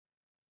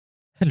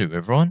Hello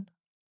everyone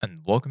and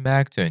welcome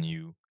back to a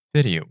new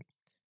video.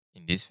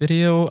 In this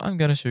video, I'm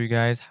gonna show you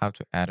guys how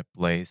to add a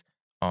place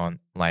on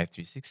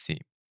Life360.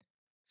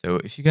 So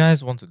if you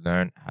guys want to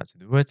learn how to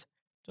do it,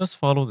 just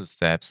follow the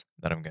steps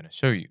that I'm gonna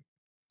show you.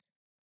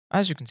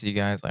 As you can see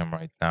guys, I'm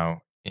right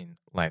now in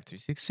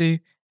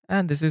Life360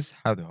 and this is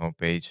how the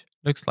homepage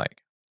looks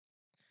like.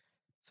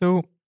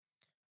 So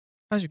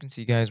as you can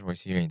see guys, right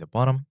here in the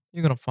bottom,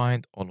 you're gonna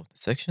find all of the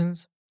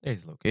sections.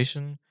 There's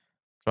location,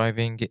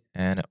 driving,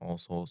 and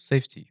also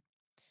safety.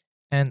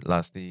 And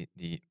lastly,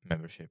 the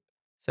membership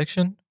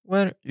section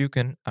where you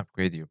can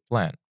upgrade your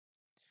plan.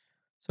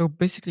 So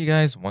basically,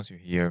 guys, once you're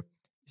here,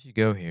 if you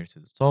go here to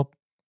the top,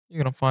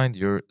 you're gonna find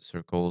your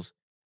circle's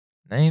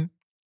name.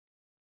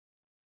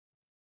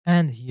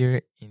 And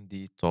here in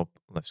the top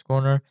left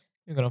corner,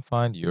 you're gonna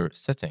find your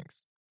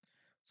settings.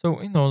 So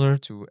in order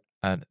to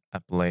add a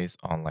place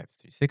on Life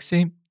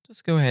 360,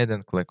 just go ahead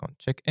and click on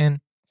check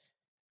in.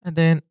 And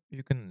then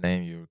you can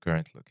name your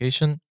current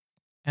location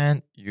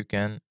and you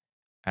can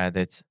add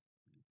it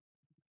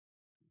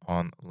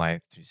on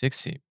Life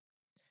 360.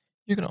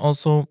 You can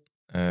also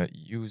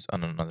use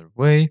on another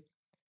way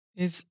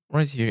is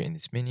right here in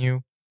this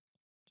menu.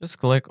 Just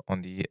click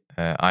on the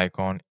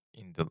icon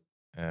in the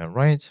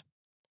right,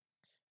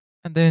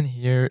 and then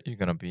here you're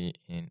gonna be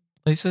in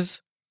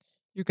places.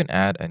 You can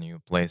add a new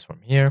place from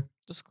here.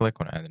 Just click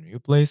on add a new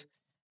place,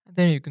 and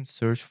then you can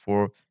search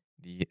for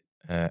the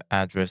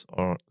address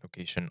or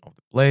location of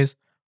the place,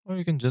 or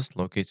you can just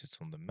locate it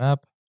on the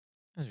map.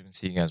 As you can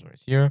see, guys,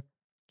 right here,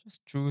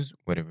 just choose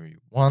whatever you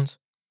want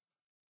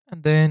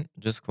and then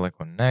just click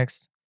on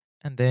next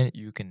and then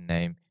you can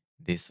name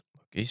this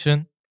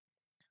location.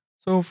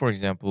 So for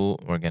example,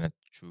 we're gonna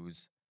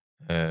choose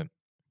uh,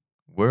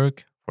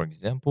 work, for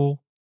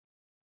example,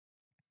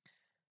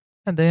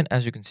 and then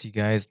as you can see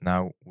guys,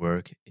 now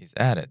work is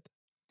added.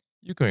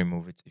 You can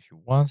remove it if you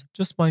want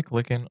just by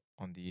clicking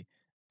on the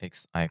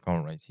X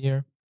icon right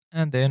here,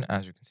 and then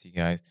as you can see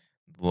guys,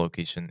 the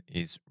location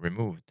is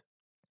removed.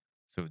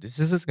 So this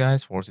is it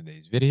guys for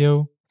today's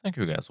video. Thank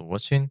you guys for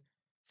watching.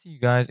 See you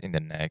guys in the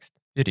next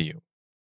video.